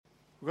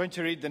We're going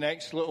to read the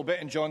next little bit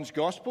in John's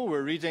Gospel.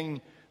 We're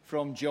reading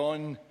from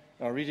John,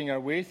 or reading our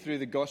way through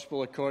the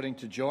Gospel according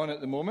to John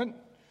at the moment.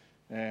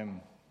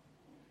 I'm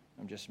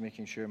just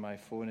making sure my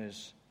phone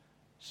is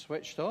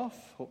switched off.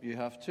 Hope you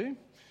have too.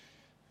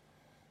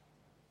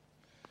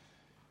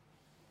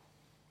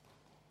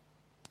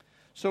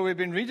 So we've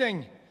been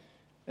reading,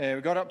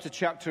 we got up to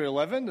chapter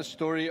 11, the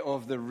story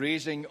of the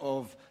raising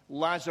of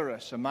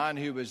Lazarus, a man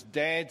who was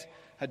dead,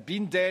 had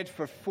been dead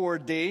for 4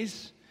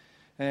 days.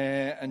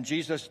 And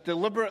Jesus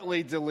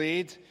deliberately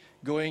delayed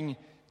going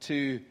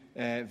to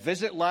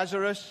visit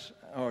Lazarus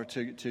or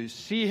to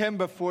see him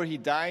before he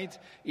died,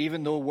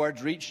 even though word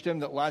reached him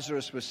that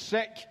Lazarus was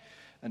sick.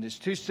 And his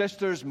two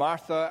sisters,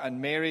 Martha and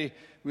Mary,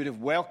 would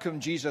have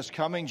welcomed Jesus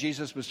coming.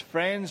 Jesus was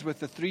friends with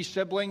the three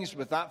siblings,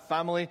 with that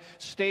family,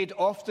 stayed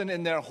often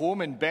in their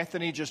home in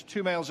Bethany, just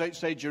 2 miles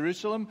outside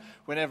Jerusalem,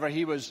 whenever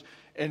he was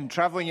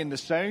traveling in the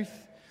south.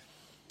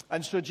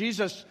 And so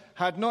Jesus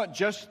had not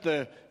just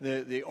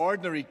the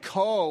ordinary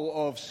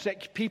call of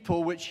sick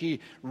people, which he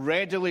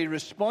readily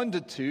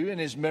responded to in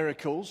his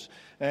miracles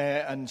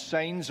and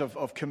signs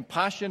of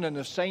compassion and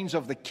the signs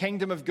of the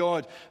kingdom of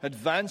God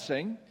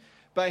advancing,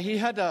 but he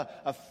had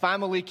a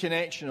family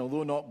connection.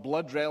 Although not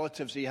blood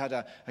relatives, he had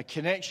a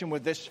connection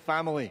with this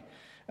family.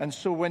 And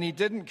so when he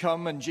didn't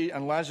come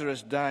and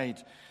Lazarus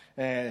died,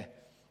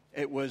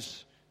 it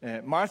was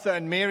Martha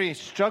and Mary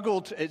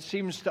struggled, it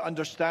seems, to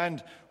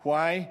understand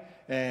why.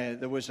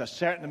 There was a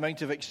certain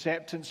amount of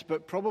acceptance,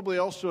 but probably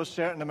also a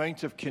certain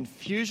amount of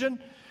confusion,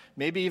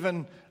 maybe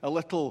even a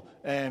little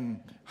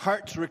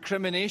hurt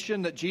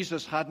recrimination that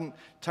Jesus hadn't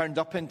turned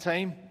up in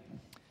time.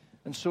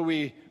 And so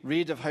we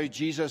read of how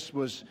Jesus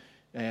was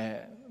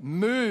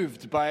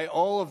moved by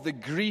all of the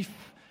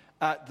grief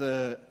at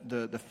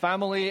the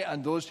family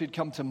and those who'd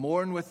come to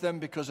mourn with them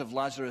because of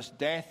Lazarus'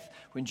 death.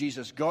 When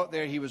Jesus got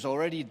there, he was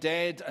already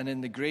dead and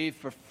in the grave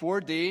for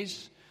 4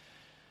 days,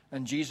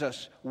 and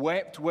Jesus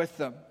wept with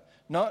them.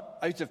 Not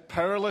out of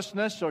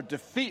powerlessness or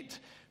defeat,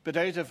 but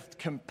out of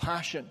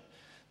compassion,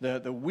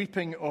 the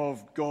weeping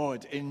of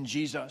God in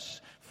Jesus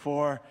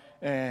for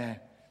the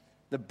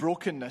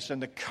brokenness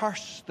and the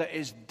curse that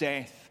is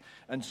death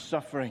and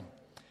suffering.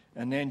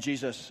 And then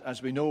Jesus,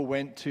 as we know,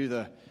 went to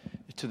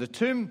the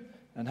tomb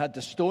and had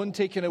the stone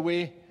taken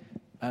away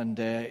and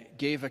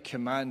gave a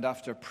command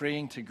after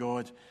praying to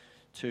God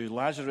to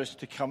Lazarus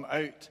to come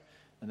out.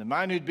 And the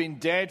man who'd been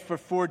dead for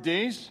 4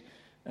 days,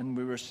 and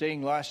we were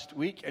saying last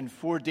week, in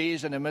 4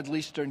 days in a Middle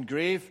Eastern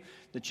grave,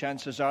 the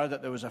chances are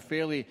that there was a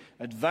fairly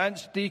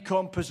advanced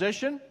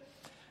decomposition.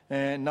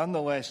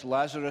 Nonetheless,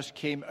 Lazarus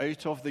came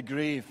out of the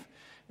grave,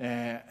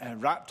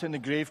 wrapped in the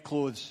grave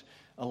clothes,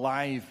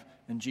 alive,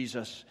 and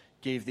Jesus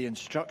gave the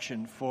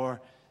instruction for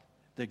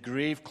the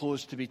grave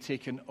clothes to be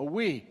taken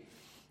away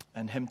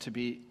and him to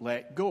be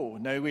let go.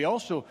 Now, we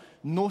also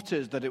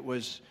noticed that it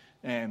was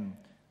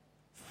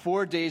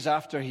 4 days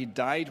after he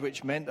died,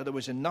 which meant that there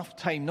was enough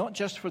time, not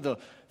just for the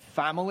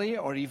family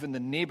or even the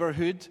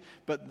neighborhood,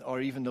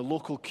 or even the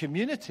local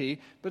community,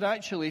 but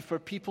actually for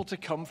people to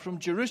come from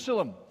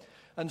Jerusalem.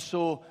 And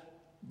so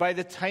by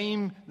the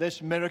time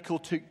this miracle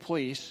took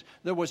place,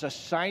 there was a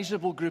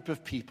sizable group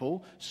of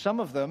people, some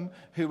of them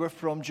who were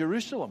from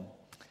Jerusalem.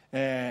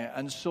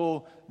 And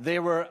so they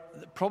were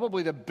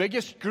probably the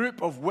biggest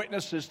group of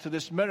witnesses to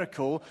this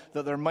miracle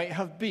that there might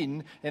have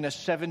been in a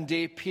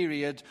 7-day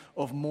period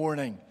of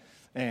mourning.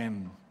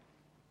 And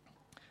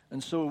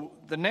so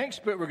the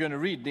next bit we're going to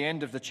read, the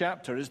end of the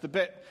chapter, is the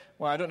bit,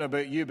 well, I don't know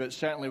about you, but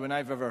certainly when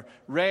I've ever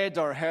read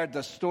or heard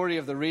the story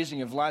of the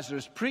raising of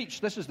Lazarus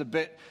preached, this is the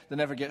bit that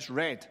never gets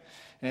read.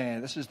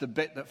 This is the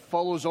bit that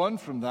follows on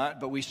from that,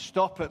 but we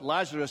stop at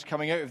Lazarus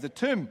coming out of the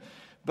tomb.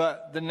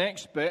 But the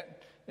next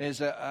bit is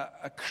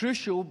a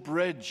crucial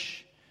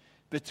bridge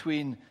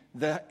between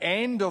the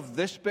end of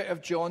this bit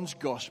of John's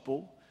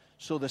Gospel,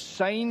 so the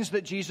signs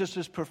that Jesus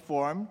has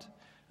performed,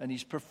 and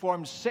he's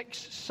performed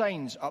 6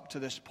 signs up to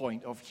this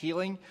point of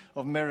healing,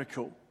 of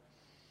miracle.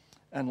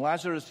 And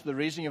Lazarus, the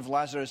raising of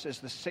Lazarus, is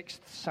the 6th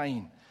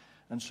sign.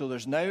 And so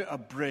there's now a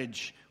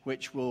bridge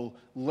which will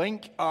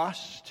link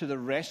us to the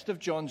rest of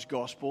John's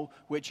Gospel,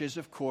 which is,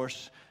 of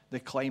course, the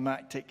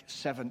climactic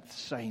 7th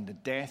sign, the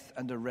death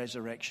and the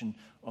resurrection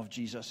of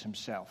Jesus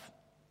himself.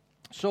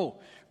 So,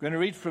 we're going to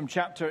read from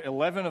chapter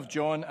 11 of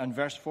John and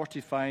verse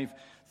 45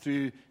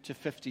 through to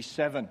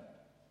 57.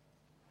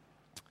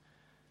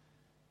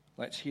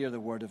 Let's hear the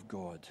word of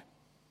God.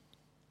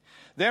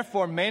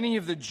 Therefore, many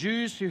of the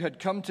Jews who had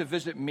come to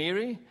visit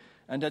Mary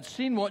and had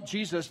seen what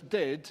Jesus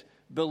did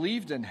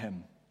believed in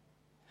him.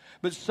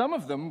 But some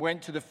of them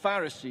went to the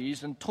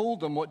Pharisees and told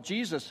them what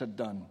Jesus had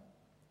done.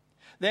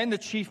 Then the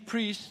chief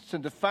priests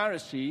and the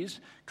Pharisees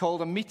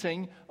called a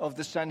meeting of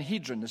the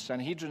Sanhedrin. The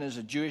Sanhedrin is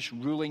a Jewish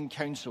ruling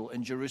council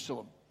in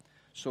Jerusalem,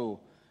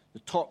 so the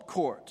top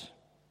court.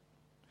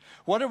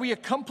 What are we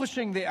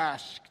accomplishing, they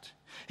asked.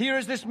 Here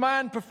is this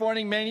man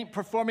performing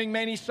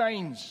many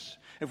signs.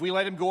 If we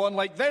let him go on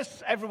like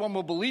this, everyone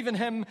will believe in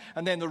him,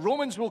 and then the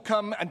Romans will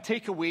come and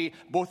take away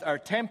both our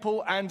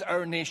temple and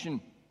our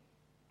nation.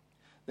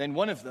 Then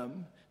one of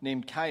them,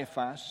 named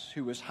Caiaphas,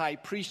 who was high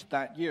priest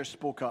that year,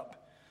 spoke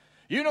up.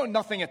 You know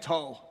nothing at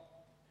all.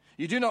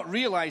 You do not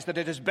realize that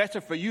it is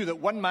better for you that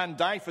one man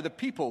die for the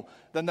people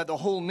than that the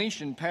whole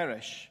nation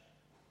perish."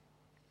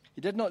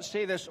 He did not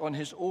say this on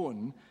his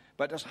own,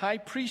 but as high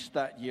priest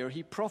that year,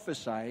 he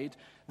prophesied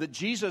that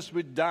Jesus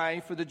would die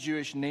for the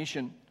Jewish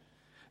nation.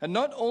 And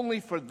not only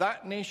for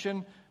that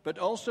nation, but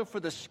also for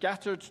the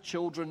scattered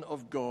children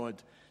of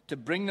God, to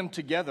bring them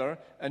together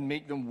and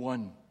make them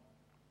one.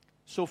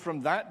 So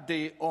from that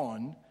day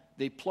on,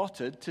 they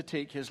plotted to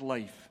take his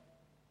life.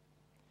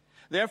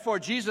 Therefore,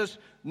 Jesus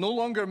no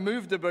longer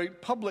moved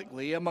about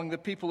publicly among the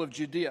people of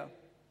Judea.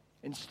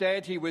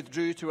 Instead, he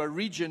withdrew to a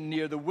region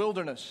near the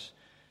wilderness,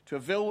 to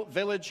a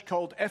village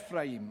called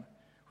Ephraim,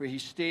 where he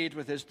stayed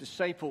with his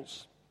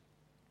disciples.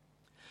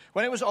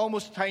 When it was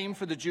almost time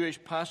for the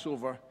Jewish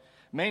Passover,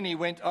 many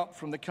went up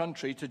from the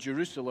country to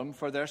Jerusalem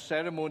for their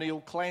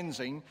ceremonial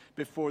cleansing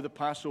before the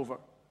Passover.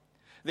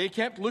 They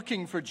kept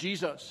looking for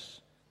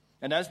Jesus,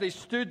 and as they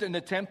stood in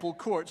the temple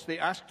courts, they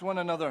asked one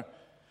another,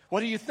 "What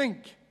do you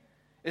think?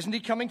 Isn't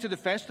he coming to the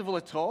festival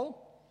at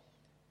all?"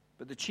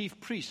 But the chief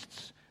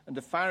priests and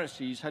the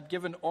Pharisees had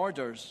given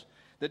orders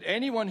that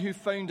anyone who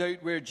found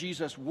out where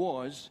Jesus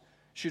was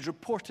should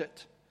report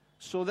it,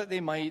 so that they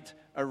might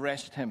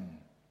arrest him.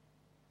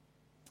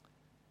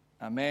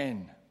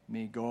 Amen.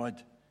 May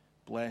God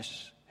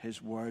bless his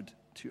word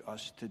to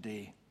us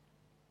today.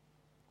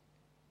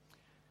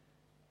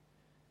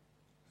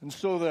 And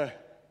so the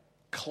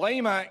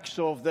climax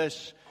of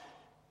this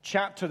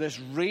chapter, this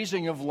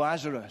raising of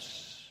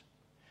Lazarus,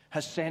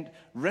 has sent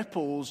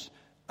ripples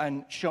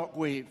and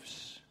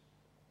shockwaves.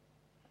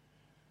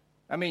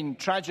 I mean,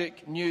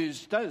 tragic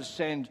news does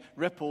send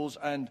ripples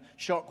and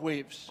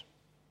shockwaves.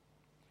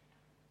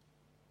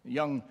 A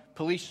young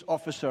police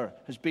officer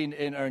has been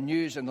in our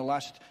news in the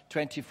last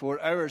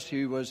 24 hours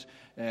who was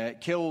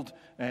killed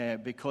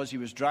because he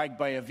was dragged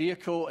by a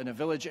vehicle in a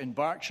village in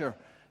Berkshire,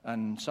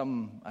 and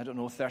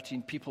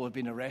 13 people have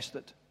been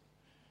arrested.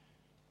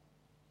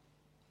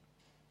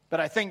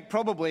 But I think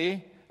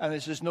probably, and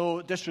this is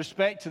no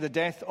disrespect to the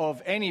death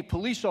of any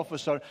police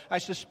officer, I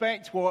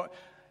suspect what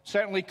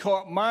certainly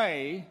caught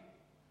my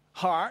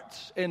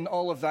heart in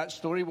all of that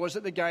story was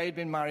that the guy had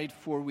been married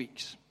 4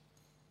 weeks.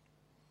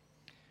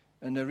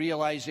 And the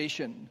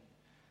realization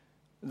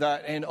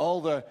that in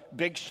all the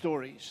big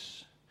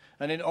stories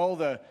and in all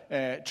the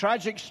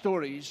tragic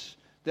stories,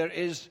 there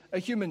is a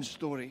human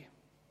story.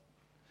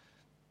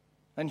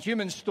 And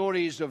human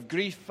stories of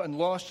grief and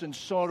loss and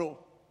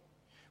sorrow,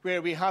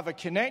 where we have a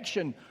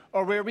connection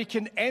or where we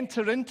can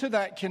enter into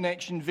that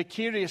connection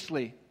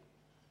vicariously.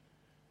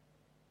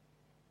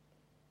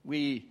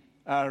 We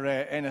are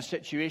in a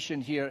situation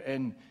here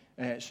in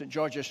St.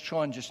 George's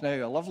Tron just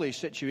now, a lovely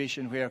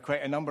situation where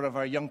quite a number of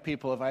our young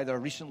people have either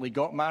recently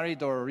got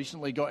married or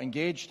recently got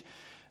engaged.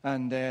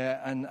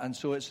 And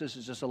so this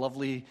is just a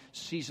lovely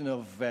season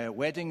of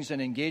weddings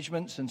and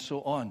engagements and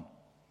so on.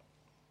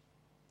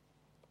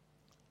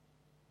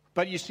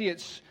 But you see,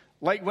 it's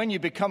like when you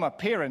become a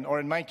parent, or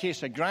in my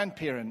case, a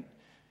grandparent,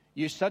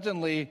 you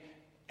suddenly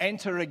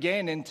enter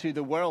again into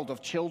the world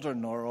of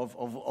children or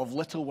of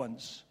little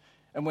ones.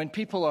 And when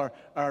people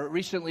are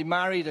recently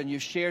married and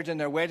you've shared in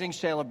their wedding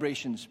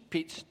celebrations,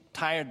 Pete's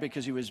tired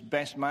because he was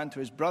best man to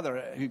his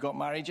brother who got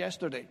married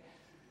yesterday.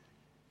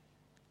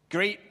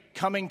 Great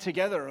coming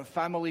together of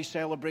family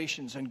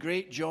celebrations and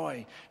great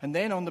joy. And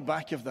then on the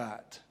back of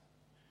that,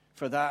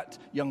 for that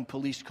young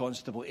police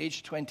constable,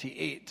 aged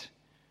 28,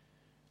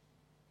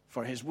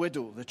 for his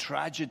widow, the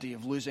tragedy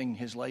of losing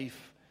his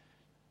life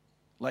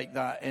like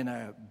that in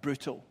a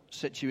brutal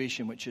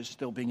situation which is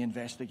still being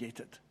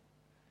investigated.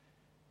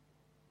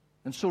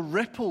 And so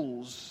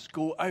ripples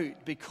go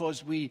out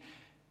because we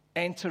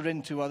enter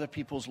into other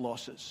people's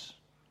losses.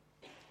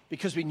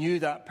 Because we knew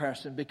that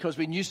person, because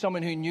we knew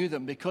someone who knew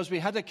them, because we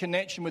had a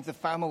connection with the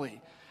family.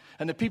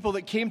 And the people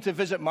that came to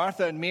visit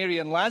Martha and Mary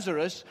and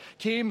Lazarus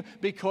came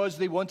because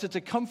they wanted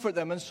to comfort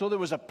them, and so there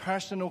was a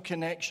personal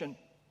connection.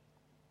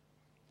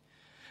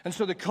 And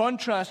so the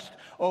contrast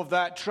of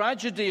that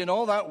tragedy and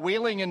all that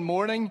wailing and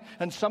mourning,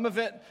 and some of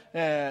it,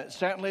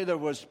 certainly there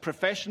was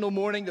professional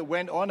mourning that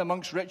went on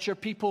amongst richer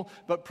people,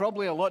 but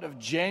probably a lot of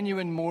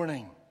genuine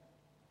mourning.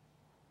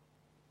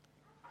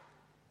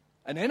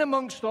 And in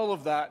amongst all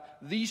of that,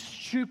 the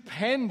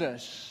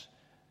stupendous,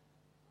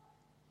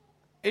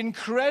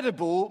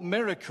 incredible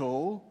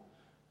miracle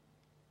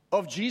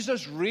of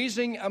Jesus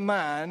raising a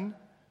man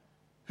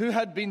who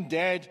had been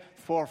dead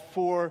for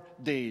 4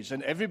 days.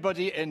 And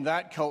everybody in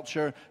that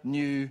culture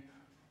knew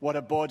what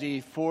a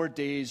body 4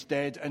 days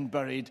dead and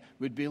buried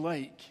would be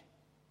like.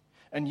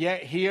 And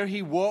yet here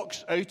he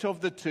walks out of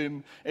the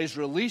tomb, is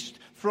released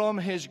from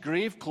his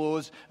grave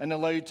clothes and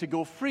allowed to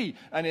go free,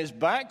 and is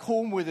back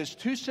home with his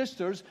 2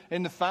 sisters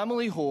in the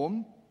family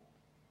home.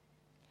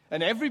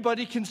 And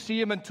everybody can see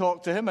him and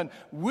talk to him. And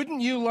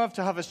wouldn't you love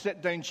to have a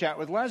sit-down chat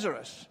with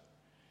Lazarus?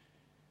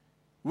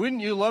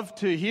 Wouldn't you love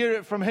to hear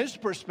it from his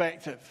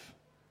perspective?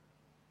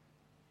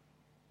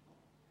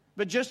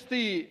 But just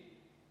the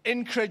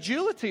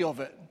incredulity of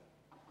it.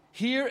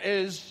 Here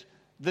is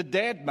the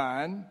dead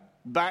man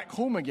back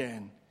home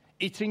again,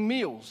 eating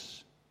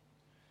meals.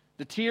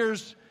 The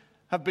tears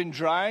have been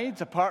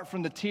dried, apart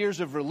from the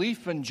tears of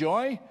relief and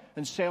joy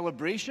and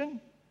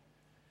celebration.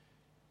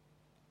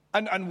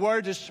 And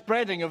word is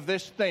spreading of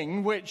this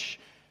thing which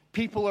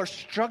people are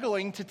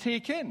struggling to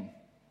take in.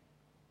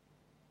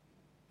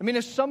 I mean,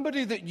 if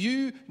somebody that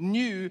you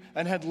knew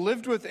and had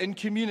lived with in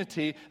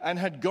community and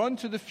had gone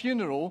to the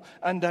funeral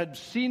and had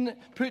seen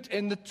put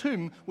in the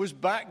tomb was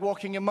back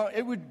walking among,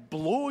 it would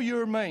blow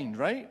your mind,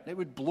 right? It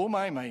would blow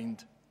my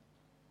mind.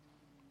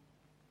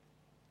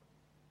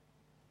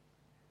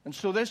 And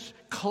so this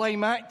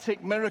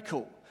climactic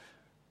miracle,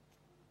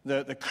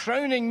 the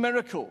crowning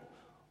miracle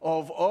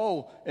of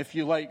all, if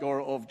you like,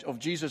 or of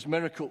Jesus'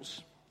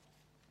 miracles,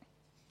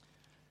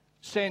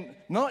 sent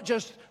not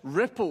just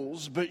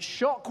ripples, but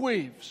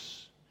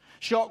shockwaves.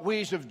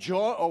 Shockwaves of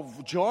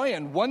joy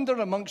and wonder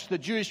amongst the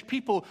Jewish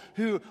people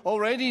who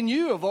already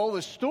knew of all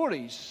the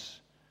stories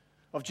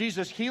of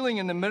Jesus'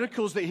 healing and the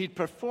miracles that he'd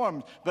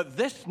performed. But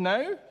this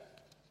now,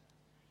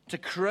 to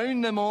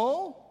crown them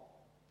all.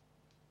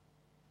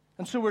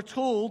 And so we're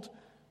told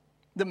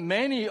that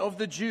many of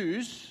the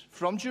Jews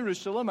from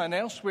Jerusalem and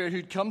elsewhere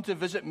who'd come to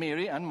visit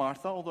Mary and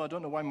Martha, although I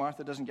don't know why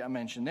Martha doesn't get a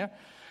mention there,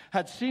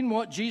 had seen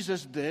what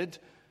Jesus did,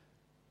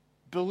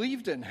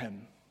 believed in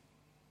him.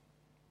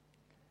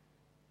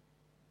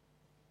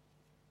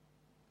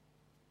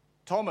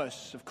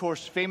 Thomas, of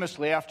course,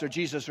 famously after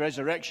Jesus'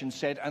 resurrection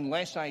said,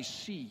 "Unless I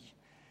see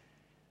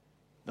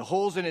the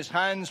holes in his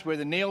hands where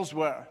the nails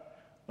were,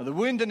 or the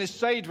wound in his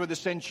side where the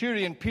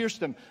centurion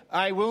pierced him,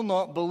 I will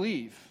not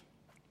believe."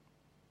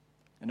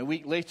 And a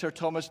week later,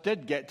 Thomas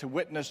did get to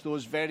witness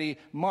those very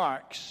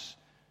marks.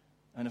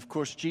 And of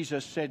course,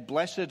 Jesus said,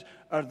 "Blessed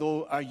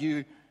are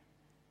you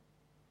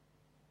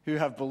who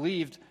have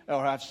believed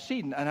or have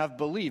seen and have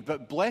believed.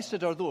 But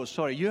blessed are those,"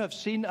 you have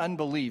seen and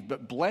believed,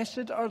 but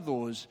blessed are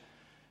those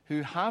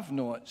who have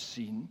not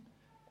seen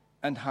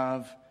and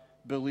have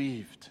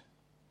believed.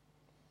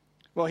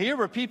 Well, here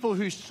were people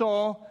who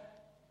saw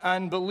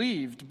and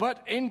believed,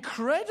 but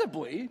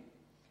incredibly,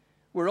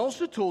 we're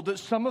also told that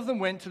some of them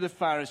went to the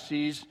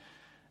Pharisees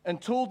and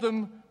told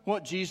them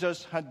what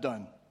Jesus had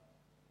done.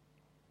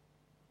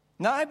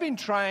 Now, I've been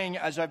trying,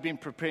 as I've been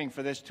preparing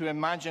for this, to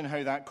imagine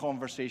how that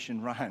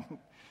conversation ran.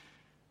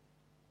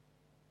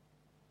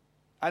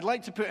 I'd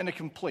like to put in a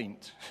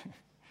complaint.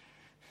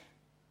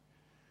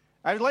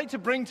 I'd like to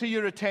bring to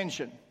your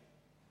attention,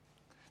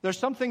 there's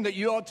something that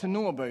you ought to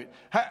know about.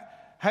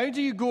 How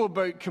do you go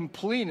about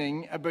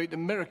complaining about the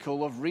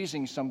miracle of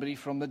raising somebody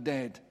from the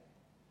dead?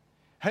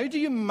 How do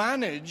you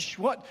manage,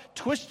 what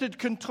twisted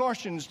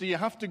contortions do you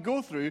have to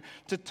go through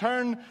to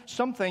turn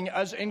something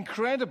as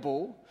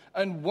incredible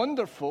and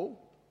wonderful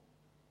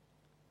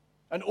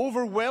and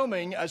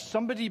overwhelming as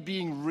somebody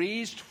being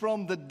raised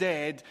from the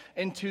dead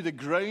into the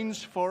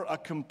grounds for a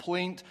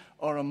complaint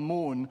or a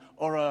moan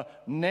or a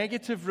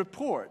negative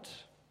report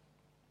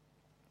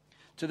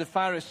to the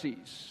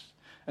Pharisees?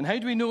 And how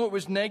do we know it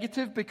was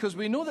negative? Because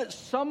we know that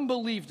some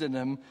believed in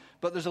him,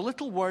 but there's a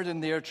little word in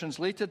there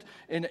translated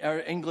in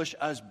our English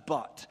as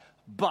but.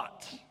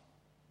 But.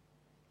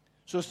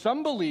 So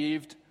some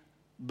believed,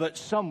 but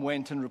some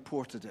went and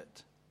reported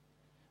it.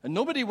 And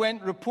nobody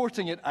went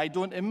reporting it, I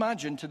don't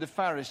imagine, to the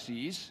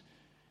Pharisees.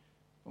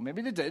 Well,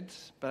 maybe they did,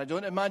 but I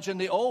don't imagine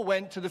they all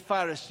went to the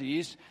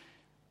Pharisees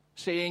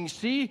saying,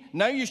 "See,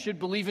 now you should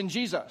believe in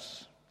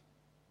Jesus."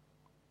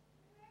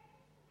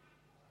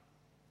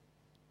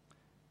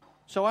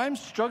 So I'm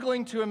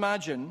struggling to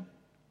imagine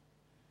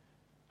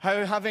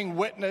how, having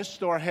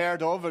witnessed or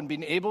heard of and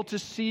been able to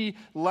see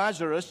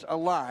Lazarus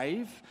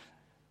alive,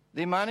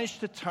 they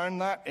managed to turn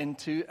that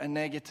into a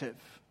negative.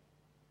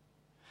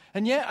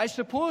 And yet, I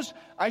suppose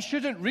I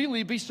shouldn't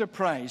really be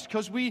surprised,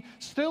 because we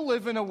still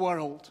live in a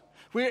world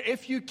where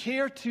if you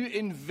care to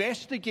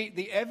investigate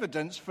the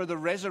evidence for the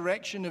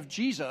resurrection of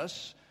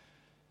Jesus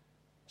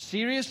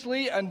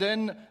seriously and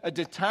in a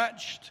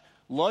detached,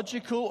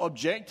 logical,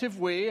 objective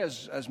way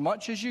as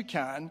much as you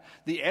can,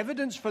 the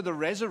evidence for the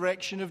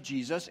resurrection of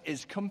Jesus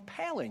is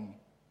compelling.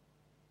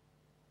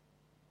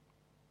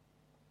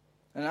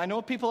 And I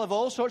know people have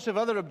all sorts of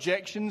other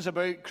objections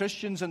about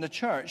Christians and the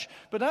church,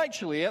 but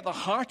actually at the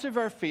heart of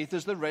our faith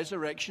is the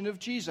resurrection of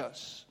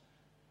Jesus.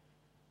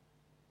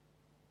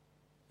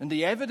 And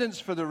the evidence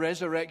for the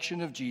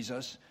resurrection of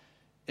Jesus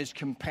is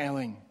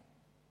compelling.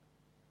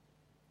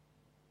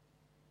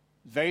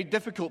 Very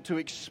difficult to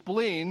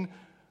explain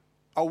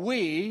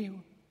away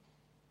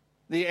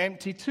the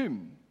empty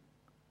tomb.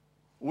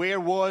 Where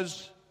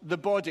was the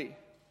body?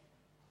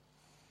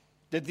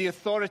 Did the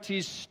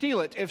authorities steal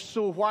it? If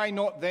so, why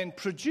not then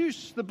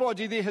produce the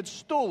body they had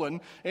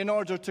stolen in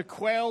order to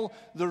quell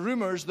the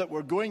rumors that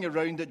were going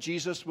around that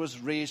Jesus was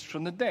raised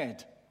from the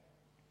dead?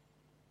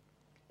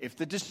 If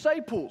the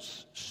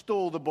disciples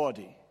stole the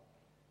body,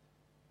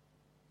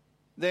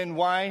 then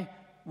why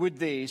would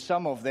they,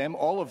 some of them,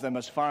 all of them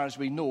as far as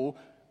we know,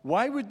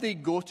 why would they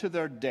go to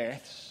their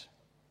deaths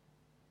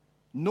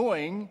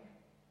knowing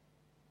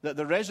that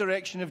the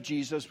resurrection of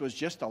Jesus was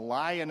just a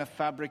lie and a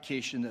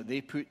fabrication that they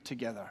put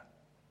together?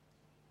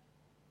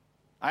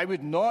 I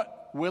would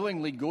not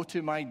willingly go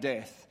to my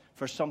death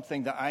for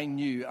something that I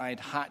knew I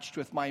had hatched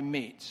with my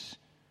mates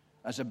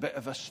as a bit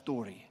of a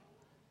story.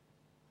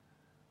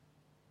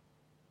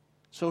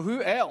 So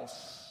who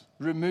else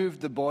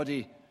removed the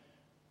body?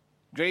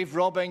 Grave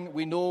robbing,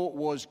 we know,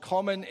 was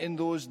common in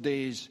those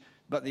days,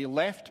 but they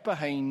left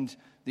behind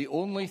the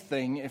only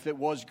thing, if it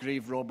was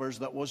grave robbers,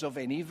 that was of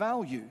any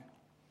value.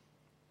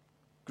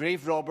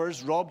 Grave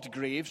robbers robbed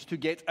graves to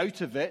get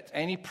out of it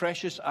any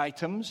precious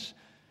items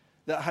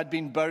that had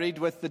been buried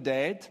with the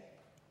dead,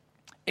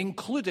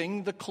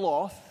 including the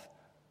cloth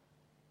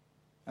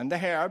and the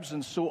herbs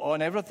and so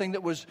on, everything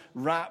that was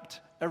wrapped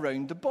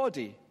around the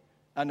body.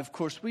 And of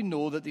course, we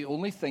know that the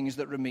only things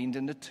that remained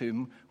in the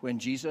tomb when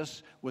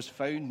Jesus was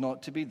found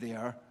not to be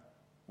there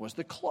was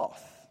the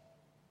cloth.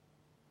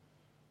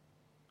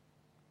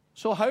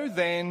 So how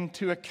then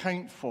to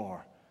account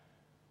for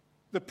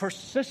the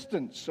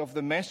persistence of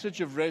the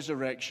message of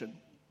resurrection?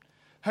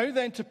 How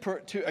then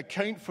to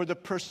account for the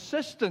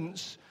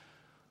persistence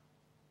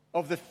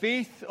of the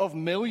faith of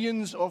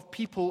millions of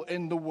people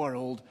in the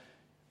world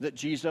that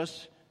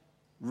Jesus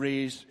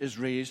is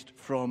raised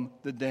from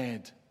the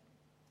dead?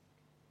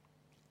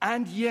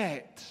 And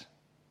yet,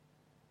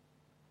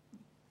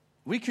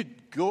 we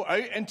could go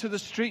out into the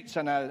streets,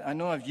 and I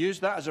know I've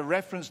used that as a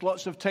reference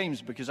lots of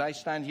times because I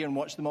stand here and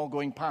watch them all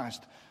going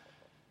past.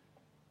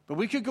 But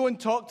we could go and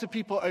talk to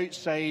people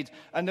outside,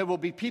 and there will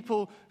be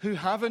people who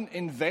haven't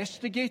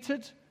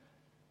investigated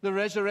the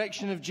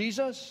resurrection of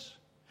Jesus,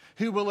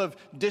 who will have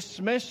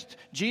dismissed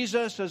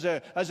Jesus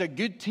as a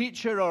good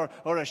teacher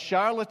or a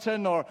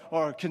charlatan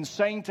or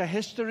consigned to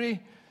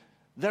history.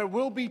 There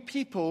will be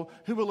people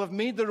who will have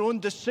made their own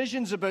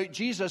decisions about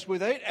Jesus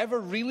without ever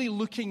really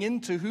looking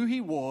into who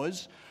he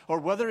was or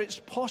whether it's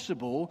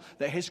possible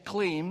that his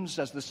claims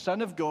as the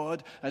Son of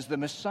God, as the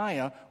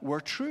Messiah,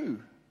 were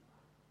true.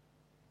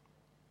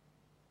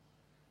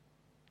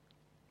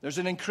 There's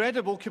an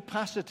incredible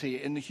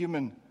capacity in the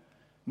human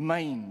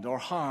mind or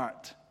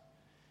heart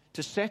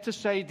to set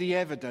aside the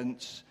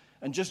evidence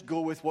and just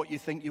go with what you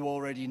think you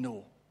already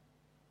know,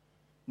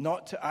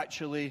 not to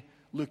actually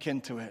look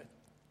into it.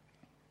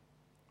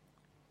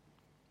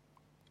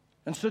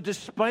 And so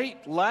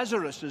despite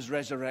Lazarus'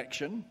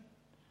 resurrection,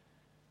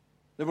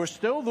 there were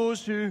still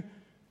those who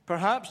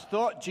perhaps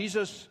thought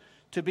Jesus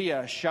to be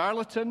a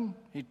charlatan.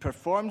 He'd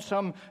performed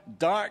some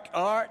dark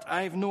art.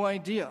 I have no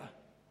idea.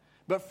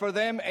 But for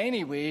them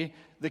anyway,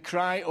 the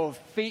cry of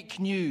fake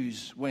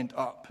news went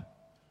up.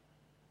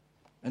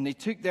 And they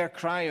took their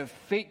cry of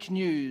fake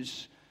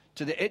news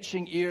to the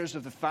itching ears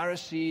of the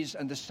Pharisees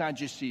and the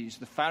Sadducees.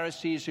 The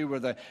Pharisees who were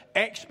the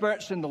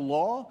experts in the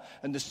law,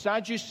 and the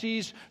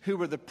Sadducees who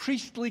were the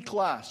priestly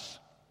class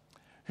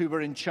who were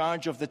in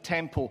charge of the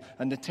temple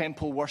and the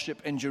temple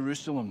worship in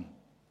Jerusalem.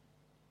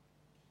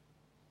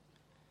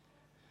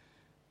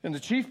 And the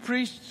chief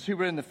priests who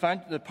were in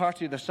the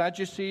party of the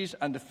Sadducees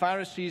and the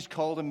Pharisees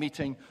called a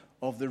meeting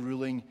of the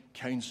ruling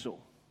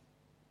council.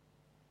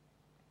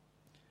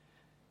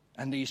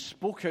 And they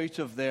spoke out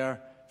of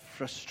their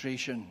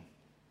frustration.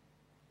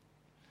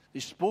 They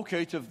spoke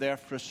out of their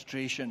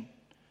frustration.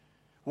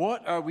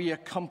 What are we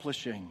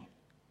accomplishing?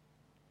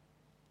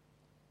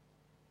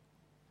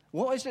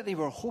 What is it they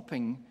were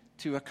hoping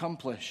to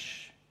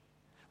accomplish?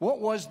 What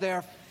was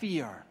their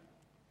fear?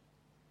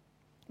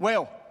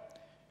 Well,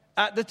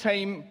 at the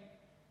time,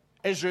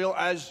 Israel,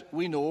 as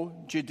we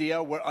know,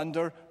 Judea, were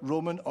under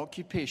Roman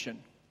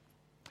occupation.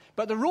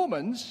 But the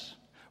Romans,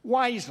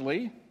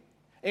 wisely,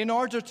 in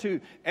order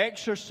to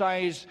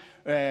exercise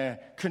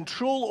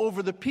control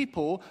over the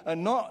people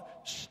and not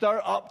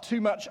stir up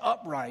too much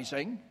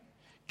uprising,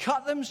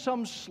 cut them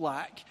some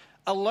slack,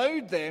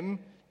 allowed them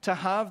to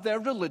have their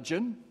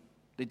religion.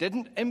 They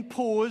didn't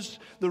impose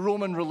the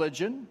Roman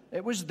religion.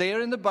 It was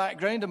there in the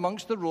background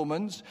amongst the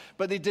Romans,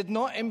 but they did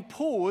not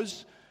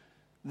impose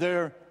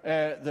the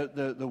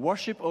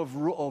worship of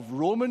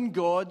Roman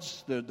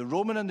gods, the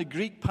Roman and the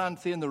Greek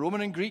pantheon, the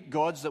Roman and Greek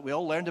gods that we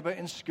all learned about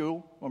in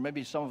school, or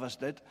maybe some of us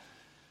did.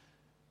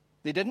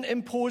 They didn't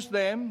impose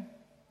them.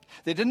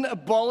 They didn't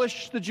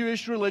abolish the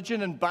Jewish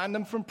religion and ban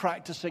them from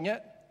practicing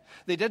it.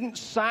 They didn't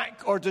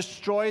sack or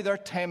destroy their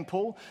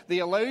temple. They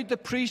allowed the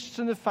priests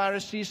and the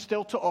Pharisees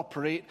still to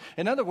operate.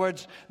 In other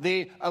words,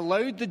 they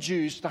allowed the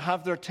Jews to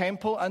have their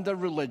temple and their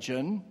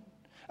religion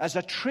as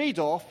a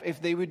trade-off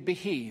if they would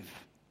behave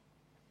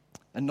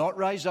and not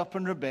rise up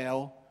and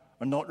rebel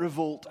or not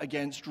revolt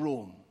against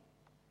Rome.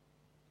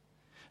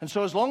 And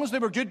so as long as they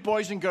were good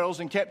boys and girls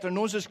and kept their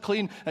noses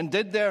clean and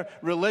did their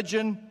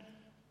religion,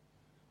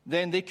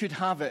 then they could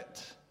have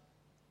it.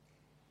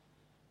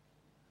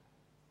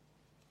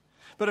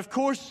 But of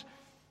course,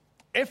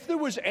 if there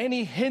was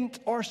any hint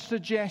or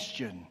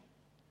suggestion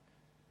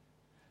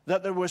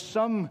that there was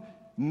some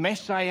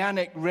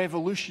messianic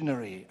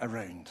revolutionary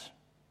around,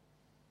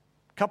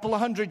 a couple of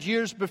hundred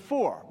years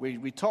before,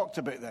 we talked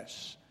about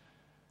this,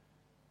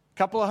 a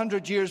couple of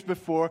hundred years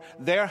before,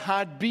 there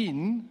had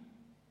been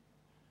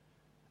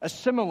a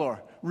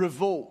similar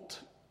revolt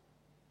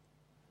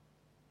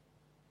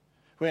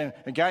when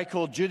a guy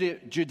called Judah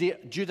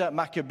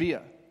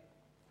Maccabea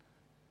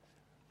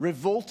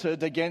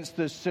revolted against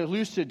the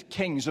Seleucid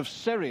kings of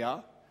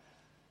Syria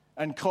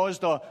and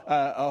caused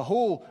a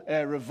whole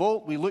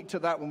revolt. We looked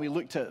at that when we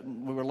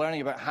were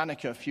learning about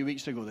Hanukkah a few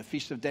weeks ago, the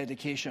Feast of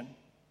Dedication.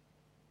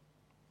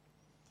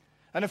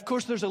 And of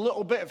course, there's a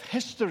little bit of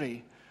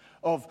history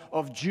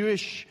of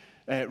Jewish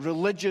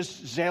religious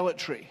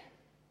zealotry,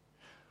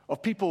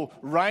 of people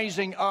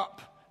rising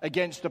up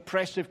against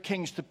oppressive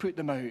kings to put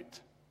them out.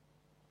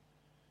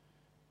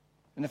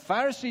 And the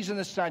Pharisees and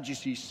the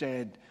Sadducees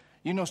said,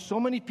 you know, so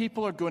many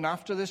people are going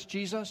after this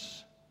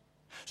Jesus.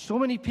 So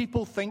many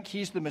people think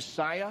he's the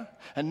Messiah,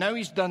 and now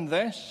he's done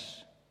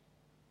this.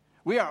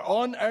 We are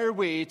on our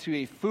way to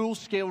a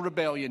full-scale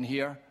rebellion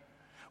here.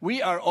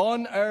 We are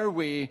on our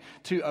way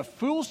to a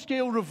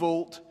full-scale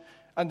revolt,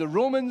 and the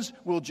Romans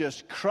will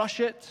just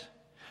crush it.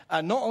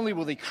 And not only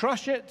will they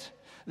crush it,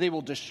 they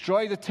will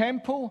destroy the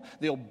temple,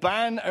 they'll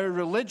ban our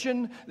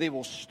religion, they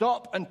will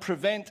stop and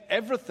prevent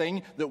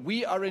everything that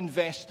we are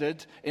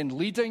invested in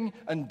leading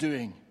and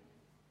doing.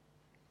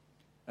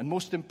 And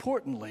most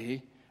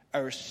importantly,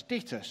 our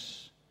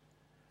status,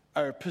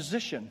 our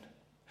position,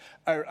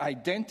 our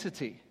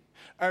identity,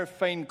 our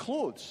fine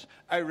clothes,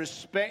 our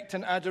respect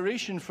and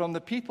adoration from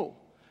the people,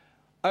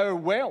 our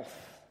wealth,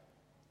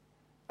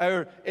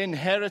 our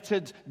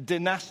inherited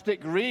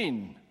dynastic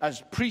reign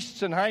as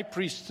priests and high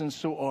priests and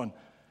so on.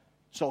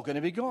 It's all going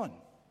to be gone.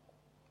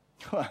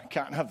 I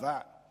can't have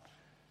that.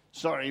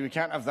 Sorry, we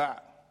can't have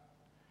that.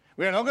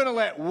 We're not going to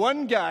let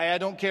one guy, I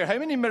don't care how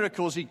many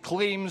miracles he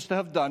claims to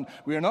have done,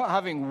 we are not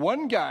having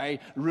one guy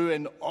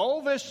ruin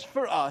all this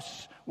for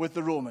us with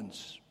the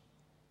Romans.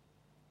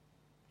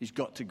 He's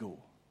got to go.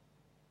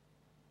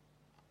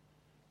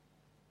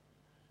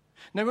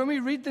 Now, when we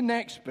read the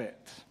next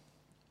bit,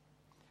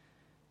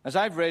 as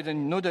I've read,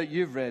 and no doubt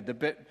you've read, the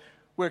bit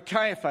where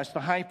Caiaphas, the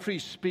high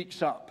priest,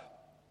 speaks up.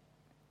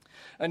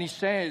 And he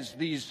says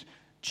these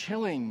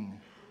chilling,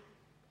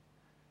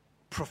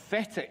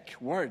 prophetic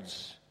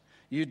words.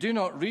 You do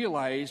not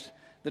realize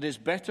that it's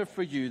better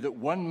for you that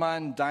one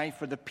man die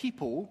for the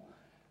people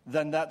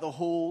than that the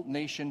whole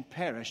nation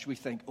perish. We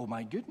think, oh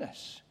my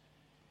goodness,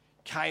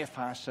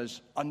 Caiaphas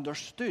has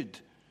understood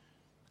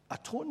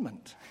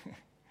atonement.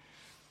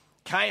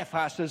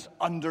 Caiaphas has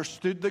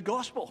understood the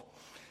gospel.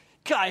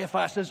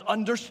 Caiaphas has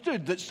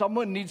understood that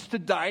someone needs to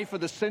die for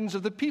the sins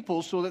of the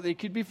people so that they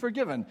could be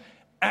forgiven.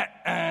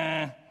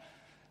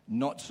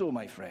 Not so,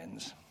 my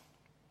friends.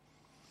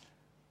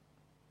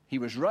 He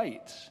was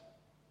right,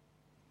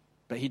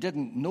 but he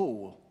didn't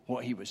know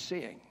what he was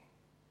saying.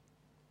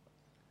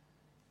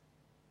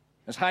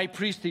 As high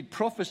priest, he'd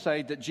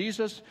prophesied that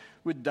Jesus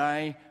would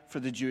die for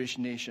the Jewish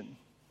nation.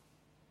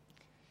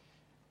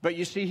 But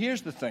you see,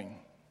 here's the thing.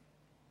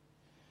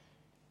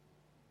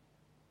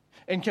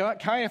 In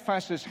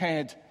Caiaphas'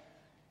 head,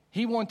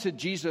 he wanted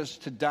Jesus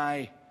to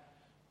die,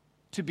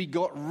 to be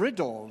got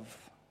rid of,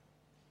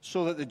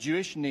 so that the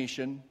Jewish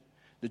nation,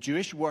 the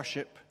Jewish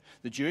worship,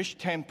 the Jewish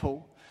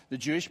temple, the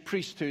Jewish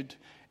priesthood,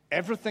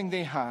 everything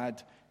they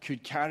had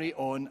could carry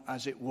on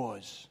as it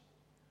was.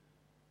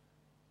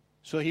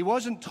 So he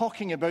wasn't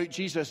talking about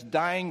Jesus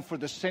dying for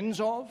the sins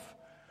of,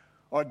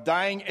 or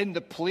dying in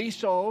the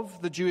place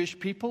of the Jewish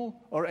people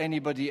or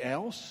anybody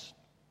else.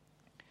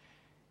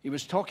 He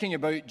was talking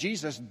about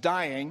Jesus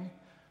dying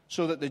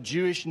so that the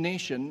Jewish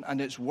nation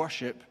and its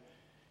worship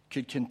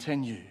could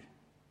continue.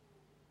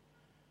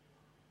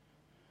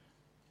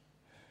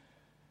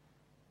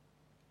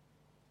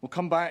 We'll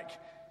come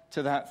back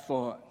to that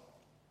thought.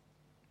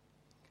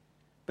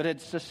 But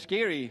it's a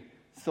scary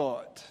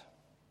thought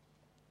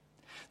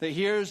that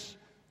here's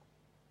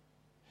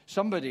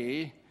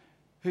somebody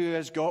who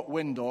has got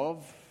wind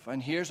of,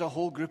 and here's a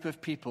whole group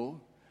of people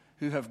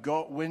who have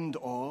got wind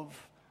of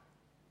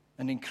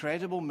an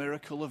incredible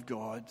miracle of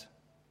God,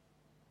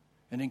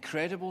 an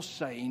incredible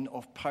sign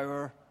of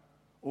power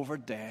over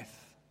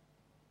death,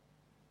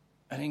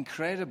 an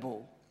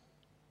incredible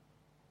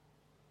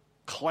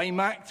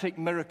climactic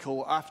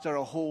miracle after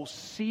a whole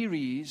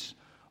series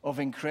of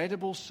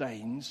incredible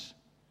signs,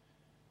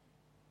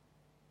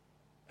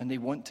 and they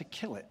want to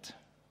kill it.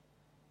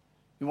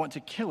 They want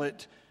to kill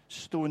it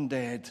stone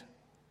dead.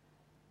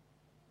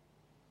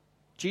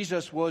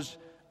 Jesus was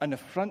an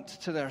affront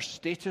to their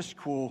status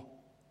quo.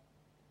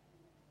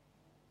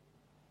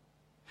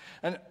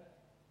 And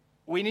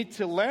we need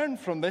to learn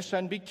from this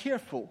and be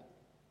careful.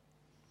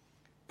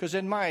 Because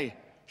in my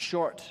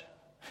short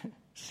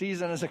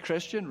season as a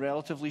Christian,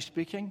 relatively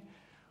speaking,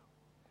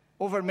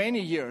 over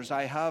many years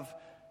I have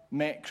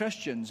met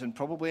Christians and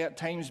probably at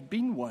times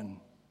been one.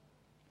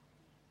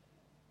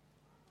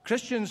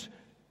 Christians,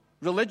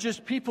 religious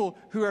people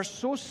who are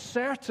so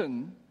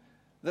certain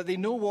that they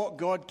know what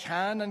God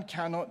can and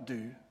cannot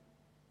do,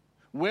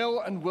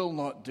 will and will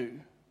not do,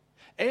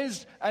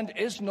 is and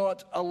is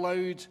not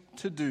allowed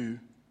to do,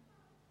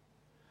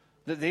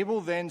 that they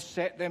will then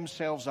set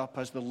themselves up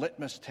as the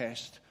litmus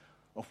test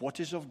of what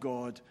is of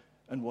God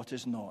and what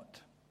is not.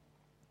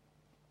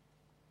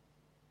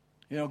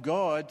 You know,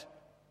 God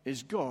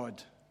is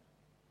God.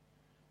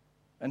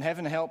 And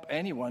heaven help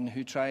anyone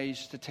who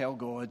tries to tell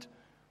God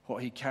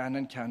what he can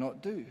and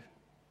cannot do.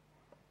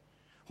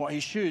 what he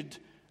should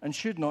and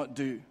should not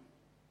do.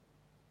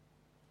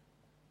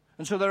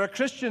 And so there are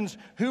Christians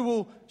who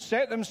will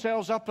set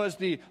themselves up as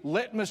the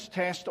litmus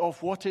test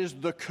of what is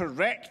the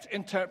correct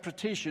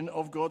interpretation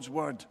of God's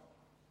word.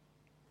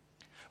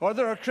 Or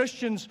there are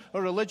Christians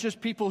or religious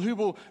people who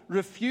will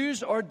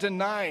refuse or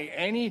deny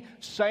any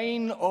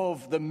sign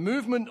of the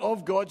movement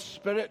of God's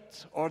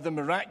Spirit or the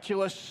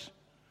miraculous,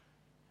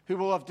 who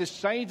will have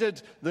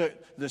decided that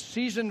the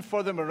season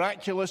for the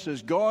miraculous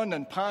is gone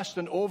and past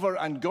and over,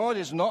 and God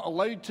is not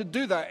allowed to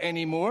do that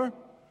anymore.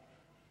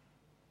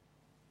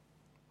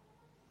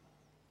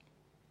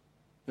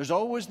 There's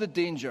always the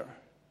danger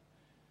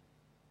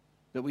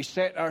that we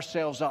set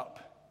ourselves up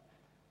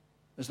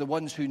as the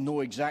ones who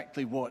know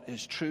exactly what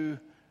is true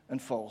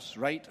and false,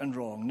 right and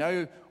wrong.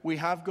 Now we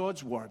have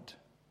God's word,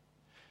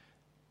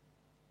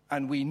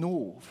 and we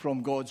know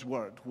from God's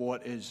word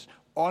what is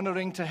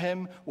honoring to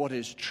him, what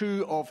is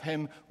true of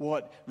him,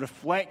 what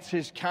reflects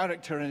his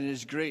character and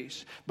his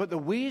grace. But the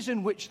ways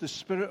in which the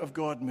Spirit of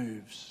God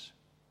moves,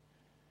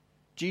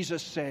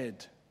 Jesus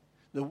said,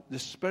 the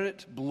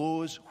Spirit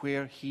blows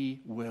where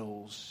he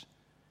wills.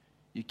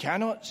 You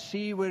cannot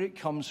see where it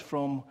comes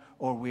from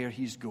or where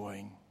he's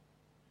going.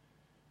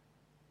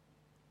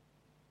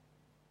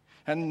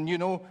 And,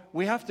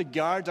 we have to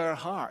guard our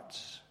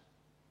hearts,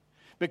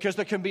 because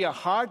there can be a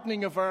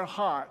hardening of our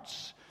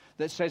hearts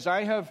that says,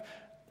 I have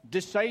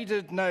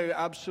decided now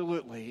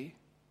absolutely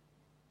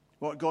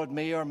what God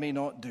may or may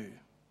not do.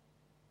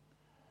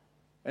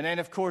 And then,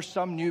 of course,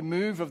 some new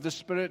move of the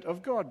Spirit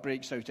of God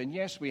breaks out. And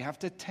yes, we have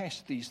to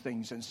test these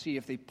things and see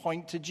if they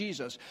point to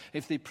Jesus,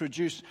 if they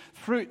produce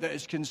fruit that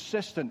is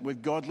consistent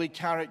with godly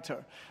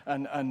character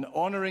and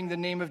honoring the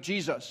name of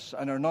Jesus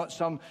and are not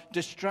some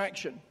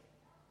distraction.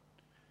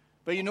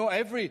 But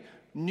every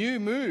new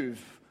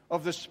move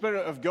of the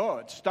Spirit of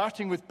God,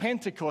 starting with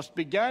Pentecost,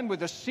 began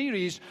with a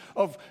series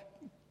of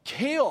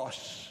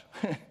chaos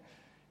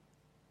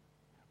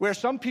where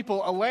some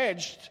people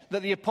alleged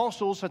that the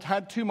apostles had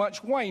had too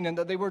much wine and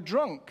that they were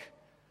drunk,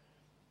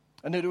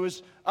 and that it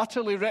was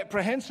utterly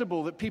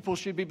reprehensible that people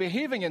should be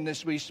behaving in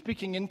this way,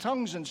 speaking in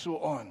tongues and so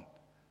on.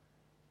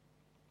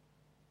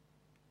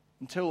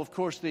 Until, of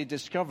course, they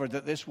discovered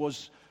that this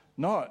was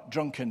not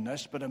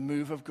drunkenness, but a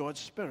move of God's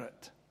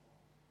Spirit.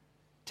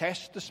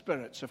 Test the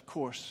spirits, of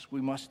course. We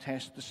must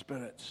test the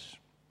spirits.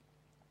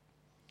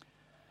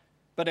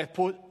 But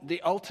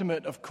the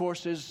ultimate, of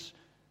course, is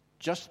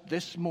just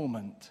this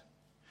moment,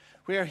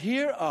 where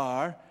here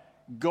are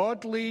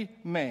godly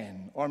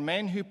men, or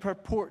men who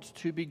purport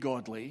to be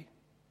godly,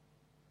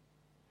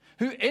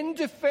 who in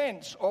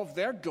defense of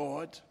their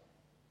God,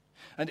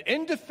 and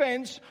in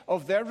defense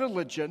of their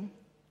religion,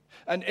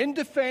 and in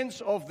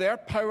defense of their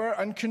power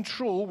and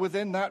control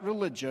within that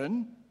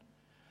religion,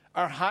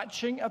 are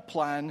hatching a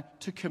plan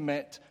to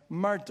commit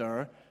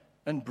murder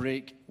and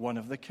break one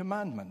of the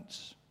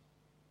commandments.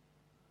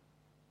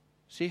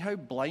 See how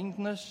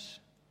blindness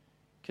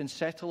can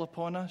settle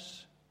upon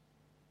us?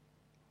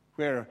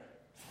 Where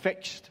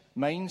fixed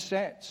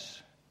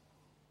mindsets,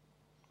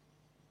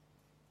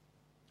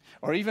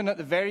 or even at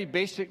the very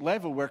basic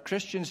level where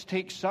Christians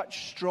take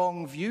such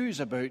strong views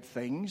about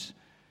things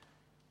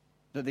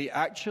that they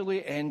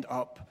actually end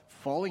up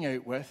falling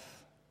out with,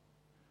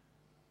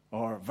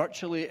 or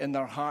virtually in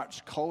their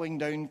hearts calling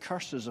down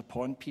curses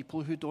upon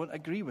people who don't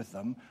agree with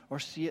them or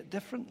see it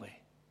differently.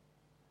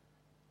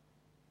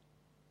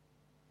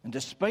 And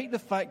despite the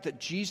fact that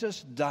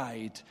Jesus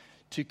died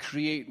to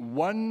create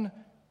one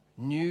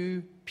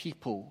new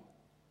people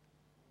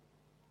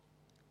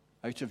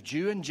out of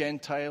Jew and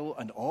Gentile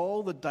and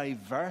all the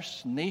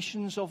diverse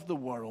nations of the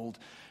world,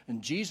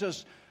 and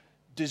Jesus'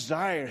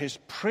 desire, his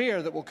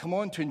prayer that we'll come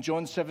on to in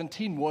John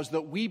 17, was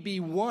that we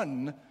be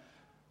one.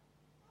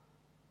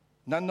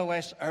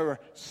 Nonetheless, our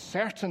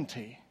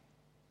certainty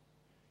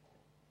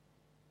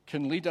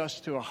can lead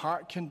us to a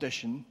heart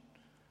condition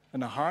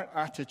and a heart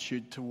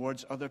attitude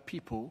towards other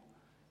people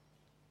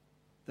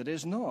that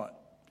is not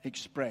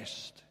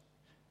expressed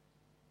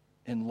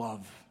in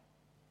love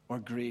or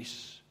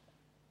grace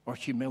or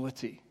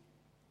humility,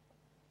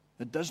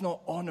 that does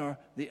not honor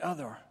the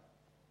other.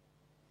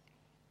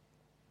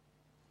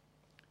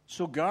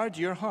 So guard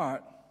your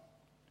heart.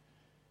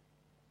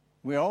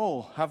 We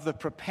all have the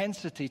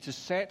propensity to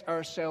set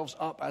ourselves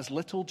up as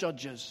little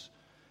judges,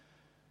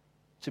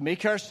 to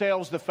make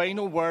ourselves the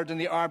final word and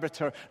the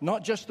arbiter,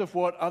 not just of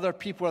what other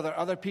people, whether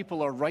other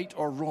people are right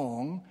or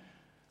wrong,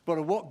 but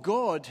of what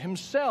God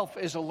himself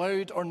is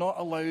allowed or not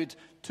allowed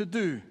to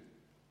do.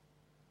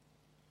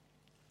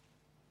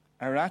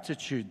 Our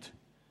attitude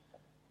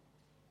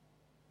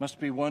must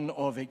be one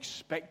of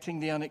expecting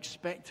the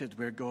unexpected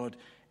where God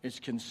is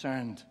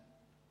concerned.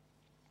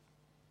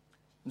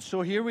 And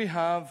so here we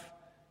have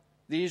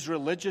these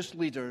religious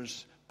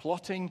leaders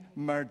plotting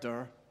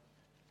murder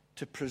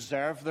to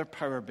preserve their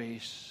power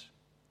base,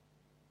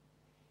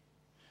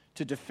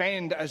 to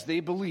defend, as they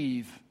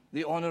believe,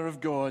 the honor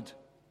of God,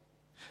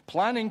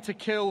 planning to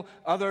kill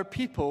other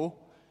people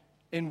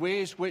in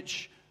ways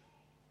which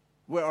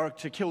were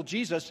to kill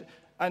Jesus,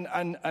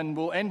 and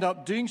will end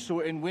up doing so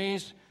in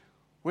ways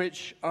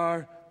which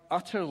are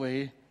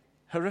utterly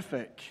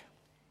horrific.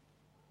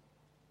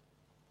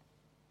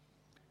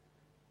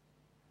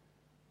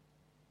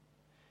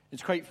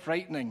 It's quite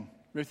frightening.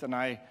 Ruth and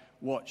I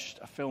watched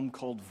a film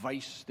called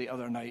Vice the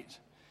other night.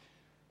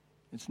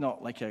 It's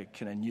not like a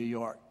kind of New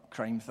York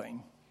crime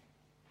thing.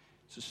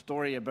 It's a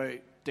story about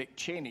Dick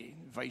Cheney,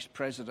 vice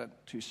president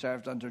who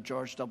served under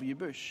George W.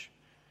 Bush.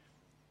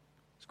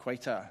 It's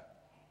quite an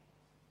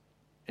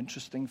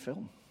interesting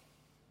film.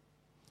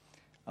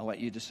 I'll let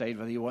you decide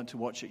whether you want to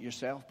watch it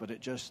yourself, but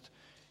it just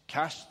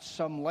casts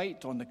some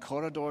light on the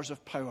corridors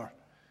of power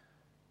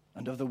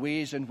and of the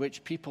ways in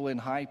which people in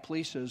high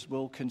places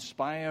will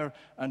conspire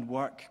and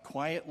work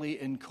quietly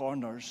in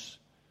corners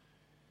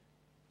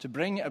to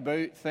bring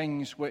about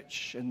things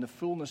which, in the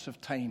fullness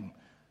of time,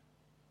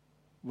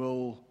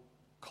 will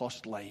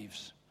cost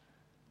lives.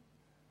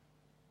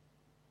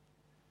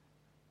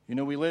 You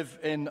know, we live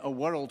in a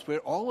world where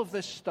all of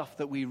this stuff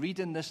that we read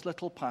in this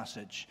little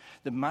passage,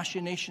 the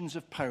machinations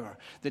of power,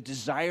 the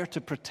desire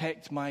to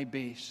protect my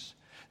base,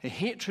 the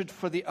hatred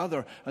for the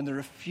other, and the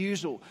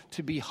refusal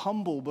to be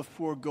humble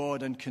before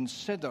God and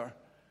consider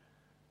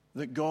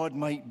that God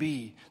might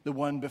be the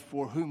one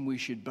before whom we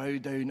should bow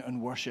down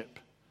and worship.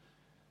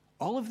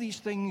 All of these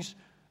things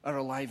are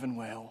alive and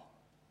well.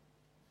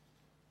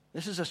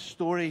 This is a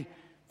story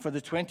for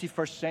the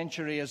 21st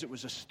century as it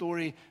was a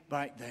story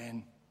back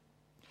then.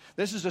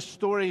 This is a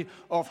story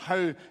of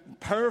how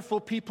powerful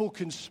people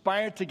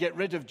conspired to get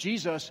rid of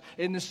Jesus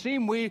in the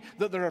same way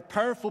that there are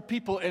powerful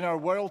people in our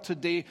world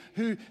today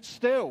who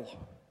still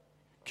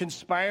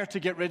conspire to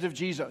get rid of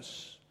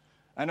Jesus.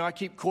 I know I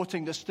keep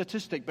quoting this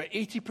statistic, but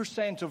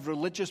 80% of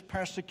religious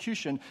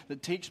persecution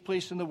that takes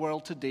place in the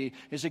world today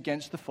is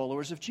against the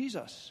followers of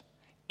Jesus.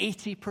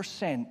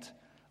 80%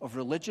 of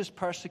religious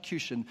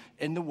persecution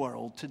in the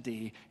world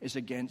today is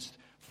against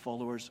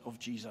followers of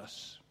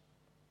Jesus.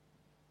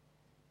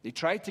 They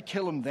tried to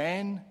kill him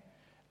then,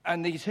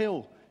 and they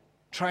still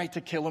try to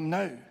kill him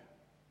now.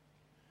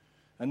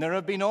 And there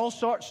have been all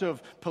sorts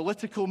of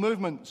political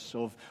movements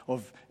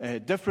of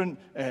different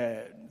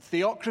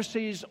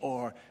theocracies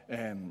or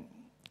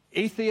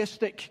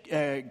atheistic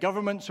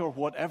governments or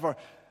whatever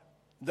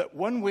that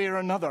one way or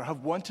another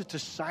have wanted to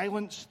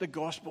silence the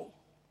gospel.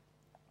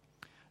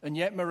 And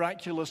yet,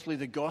 miraculously,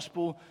 the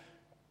gospel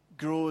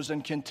grows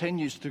and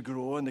continues to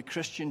grow, and the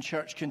Christian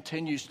church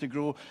continues to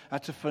grow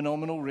at a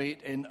phenomenal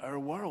rate in our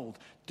world,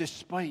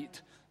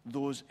 despite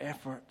those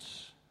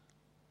efforts.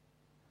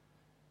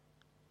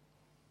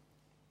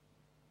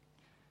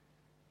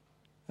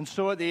 And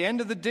so at the end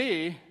of the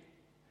day,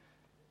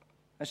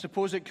 I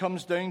suppose it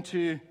comes down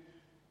to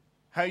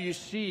how you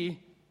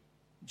see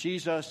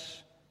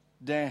Jesus'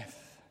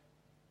 death.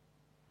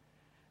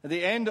 At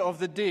the end of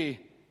the day,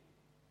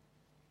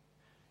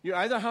 you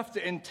either have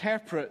to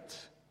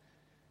interpret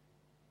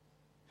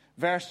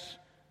verse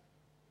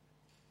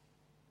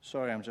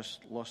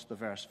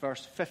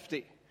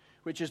 50,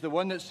 which is the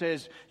one that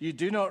says, "You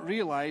do not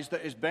realize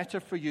that it's better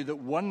for you that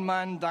one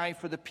man die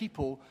for the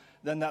people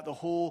than that the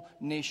whole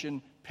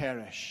nation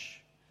perish."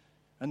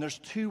 And there's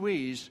two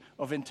ways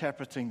of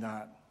interpreting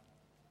that.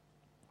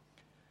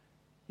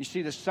 You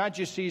see, the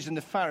Sadducees and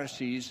the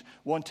Pharisees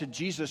wanted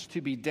Jesus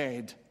to be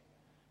dead,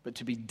 but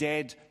to be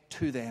dead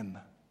to them.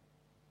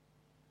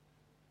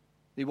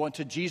 They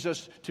wanted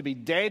Jesus to be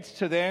dead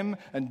to them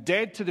and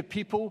dead to the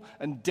people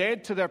and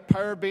dead to their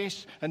power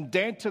base and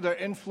dead to their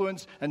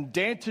influence and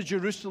dead to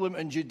Jerusalem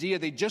and Judea.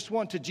 They just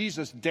wanted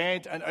Jesus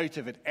dead and out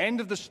of it. End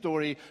of the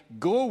story.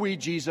 Go away,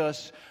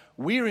 Jesus.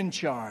 We're in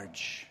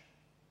charge.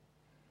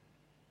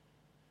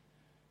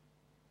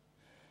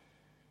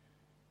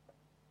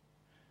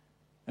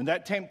 And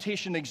that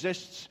temptation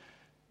exists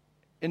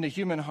in the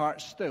human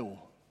heart still.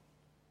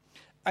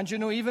 And you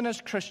know, even as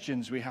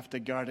Christians, we have to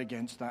guard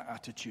against that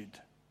attitude.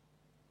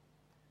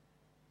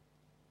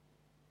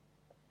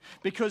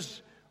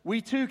 Because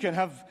we too can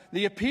have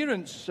the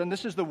appearance, and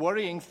this is the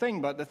worrying thing,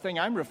 but the thing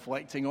I'm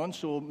reflecting on,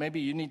 so maybe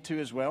you need to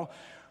as well.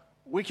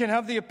 We can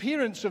have the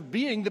appearance of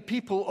being the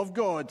people of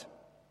God.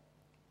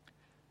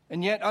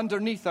 And yet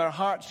underneath our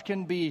hearts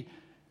can be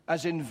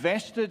as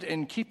invested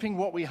in keeping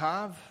what we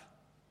have,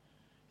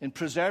 in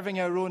preserving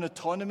our own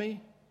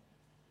autonomy,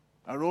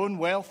 our own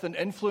wealth and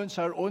influence,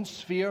 our own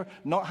sphere,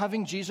 not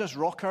having Jesus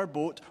rock our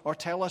boat or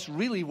tell us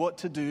really what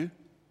to do.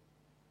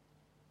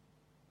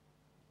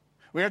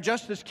 We are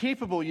just as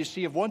capable, you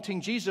see, of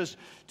wanting Jesus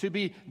to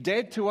be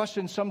dead to us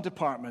in some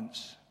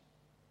departments.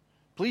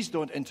 Please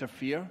don't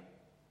interfere.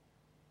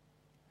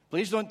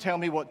 Please don't tell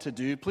me what to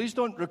do. Please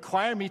don't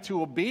require me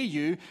to obey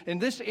you in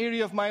this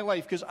area of my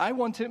life because I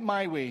want it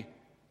my way.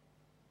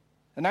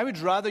 And I would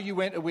rather you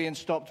went away and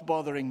stopped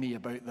bothering me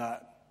about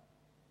that.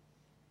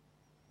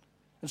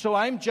 And so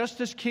I'm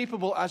just as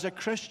capable as a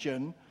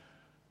Christian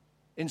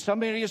in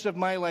some areas of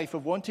my life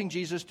of wanting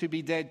Jesus to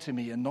be dead to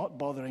me and not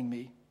bothering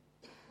me.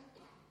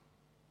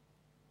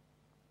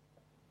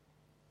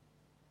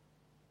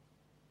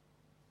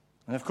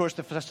 And of course,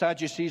 the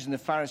Sadducees and the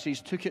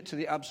Pharisees took it to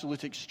the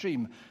absolute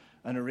extreme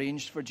and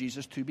arranged for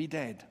Jesus to be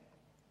dead.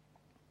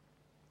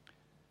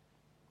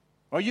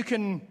 Or you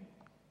can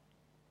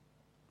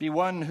be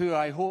one who,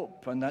 I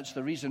hope, and that's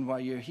the reason why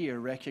you're here,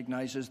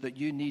 recognizes that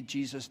you need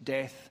Jesus'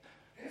 death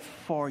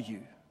for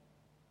you.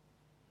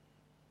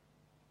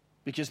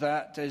 Because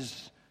that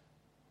is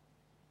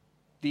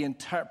the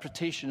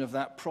interpretation of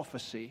that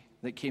prophecy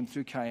that came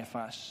through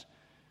Caiaphas.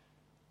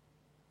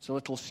 It's a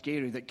little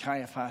scary that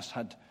Caiaphas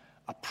had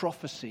a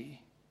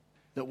prophecy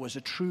that was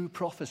a true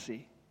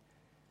prophecy,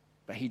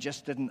 but he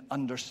just didn't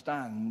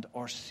understand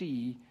or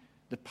see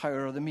the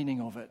power or the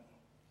meaning of it.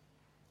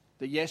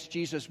 That yes,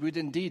 Jesus would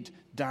indeed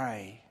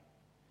die,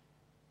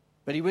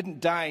 but he wouldn't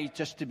die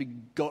just to be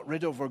got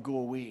rid of or go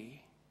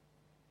away.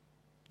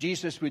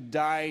 Jesus would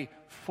die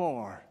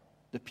for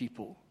the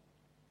people.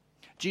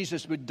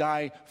 Jesus would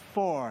die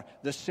for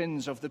the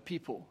sins of the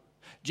people.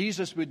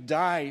 Jesus would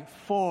die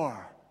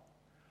for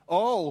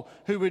all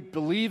who would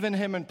believe in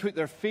him and put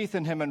their faith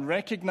in him and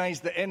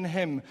recognize that in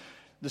him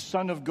the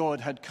Son of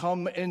God had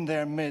come in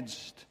their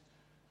midst,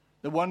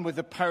 the one with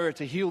the power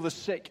to heal the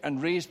sick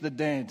and raise the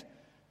dead,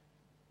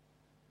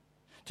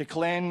 to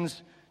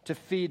cleanse, to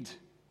feed,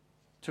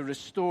 to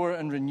restore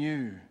and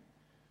renew.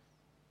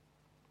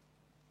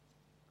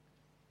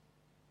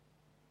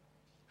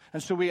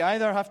 And so we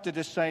either have to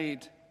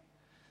decide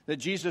that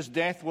Jesus'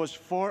 death was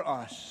for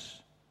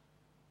us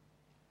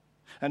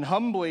and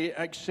humbly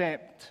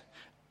accept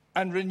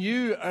and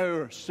renew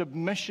our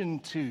submission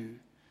to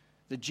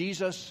the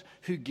Jesus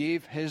who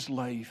gave his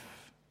life.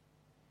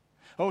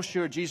 Oh,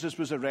 sure, Jesus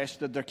was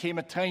arrested. There came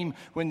a time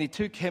when they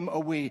took him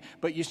away.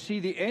 But you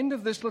see, the end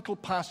of this little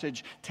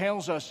passage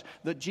tells us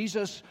that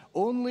Jesus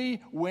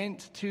only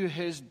went to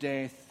his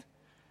death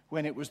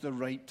when it was the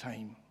right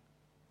time.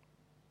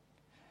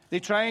 They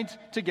tried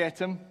to get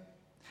him.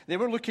 They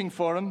were looking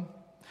for him.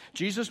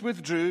 Jesus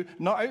withdrew,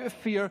 not out of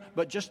fear,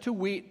 but just to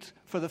wait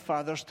for the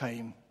Father's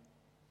time.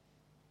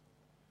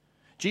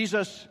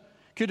 Jesus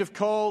could have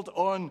called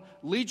on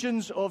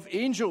legions of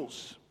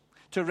angels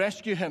to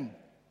rescue him.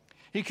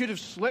 He could have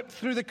slipped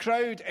through the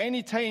crowd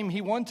any time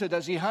he wanted,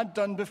 as he had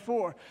done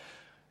before.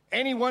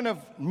 Any one of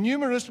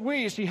numerous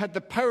ways he had the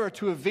power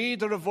to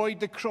evade or avoid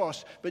the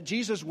cross. But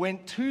Jesus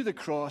went to the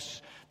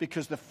cross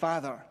because the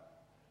Father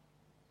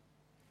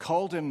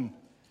called him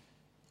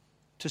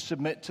to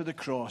submit to the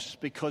cross,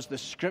 because the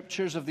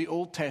scriptures of the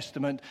Old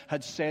Testament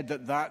had said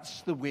that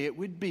that's the way it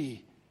would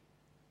be.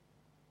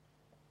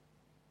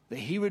 That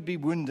he would be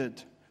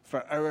wounded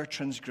for our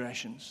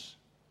transgressions.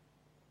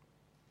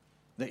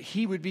 That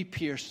he would be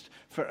pierced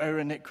for our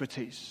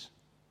iniquities.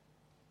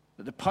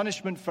 That the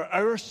punishment for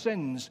our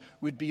sins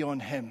would be on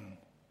him.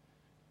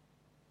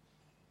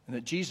 And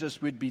that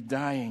Jesus would be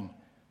dying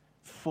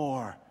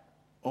for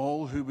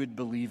all who would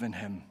believe in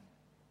him.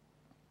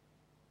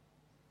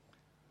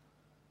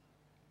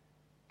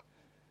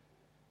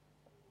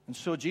 And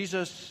so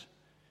Jesus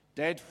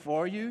dead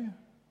for you,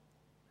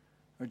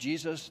 or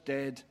Jesus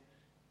dead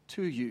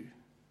to you?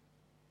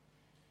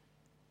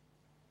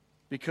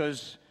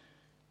 Because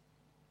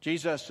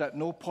Jesus at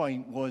no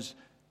point was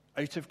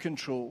out of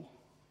control,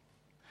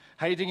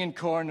 hiding in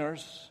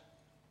corners.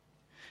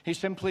 He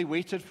simply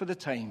waited for the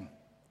time.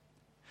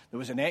 There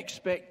was an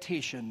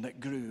expectation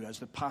that grew as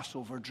the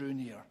Passover drew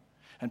near,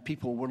 and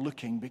people were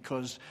looking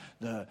because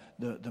the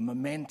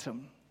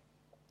momentum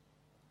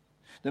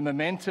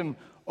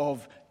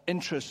of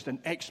interest and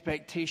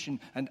expectation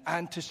and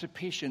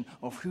anticipation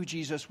of who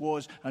Jesus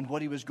was and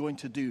what he was going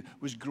to do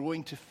was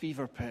growing to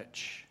fever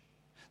pitch.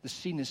 The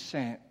scene is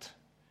set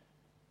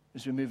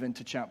as we move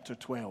into chapter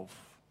 12,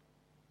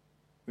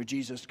 where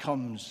Jesus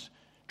comes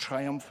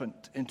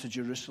triumphant into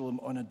Jerusalem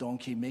on a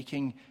donkey,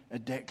 making a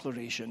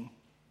declaration,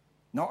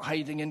 not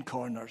hiding in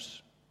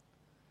corners,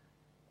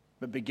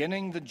 but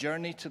beginning the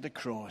journey to the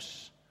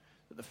cross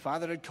that the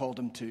Father had called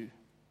him to,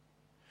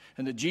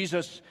 and that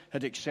Jesus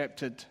had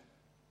accepted.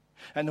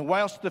 And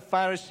whilst the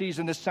Pharisees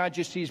and the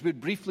Sadducees would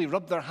briefly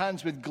rub their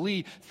hands with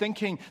glee,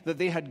 thinking that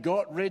they had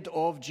got rid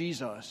of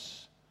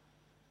Jesus,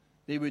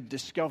 they would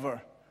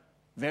discover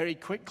very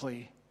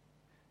quickly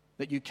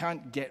that you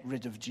can't get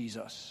rid of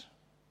Jesus.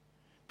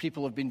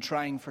 People have been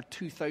trying for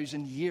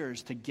 2,000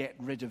 years to get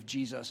rid of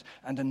Jesus,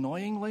 and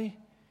annoyingly,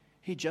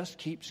 he just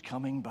keeps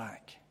coming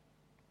back.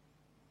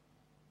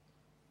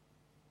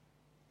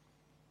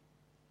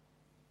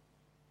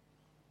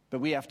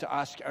 But we have to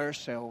ask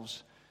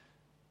ourselves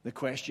the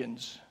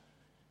questions.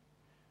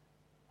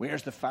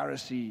 Where's the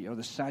Pharisee or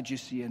the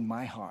Sadducee in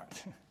my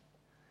heart?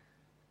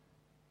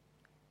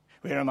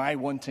 Where am I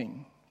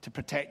wanting to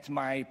protect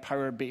my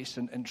power base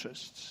and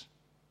interests?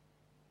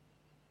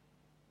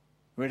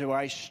 Where do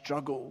I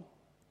struggle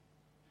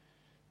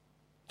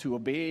to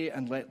obey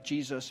and let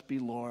Jesus be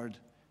Lord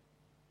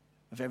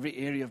of every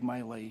area of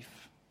my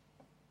life?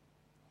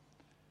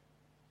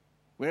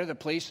 Where are the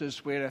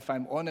places where, if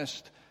I'm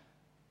honest,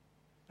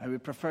 I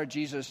would prefer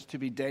Jesus to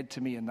be dead to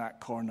me in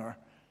that corner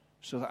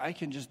so that I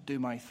can just do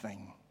my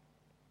thing?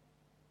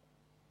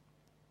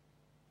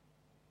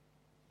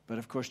 But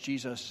of course,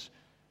 Jesus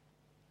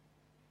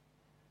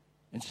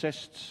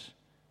insists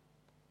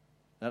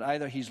that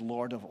either he's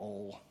Lord of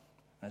all,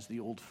 as the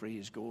old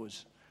phrase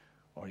goes,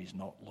 or he's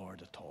not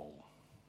Lord at all.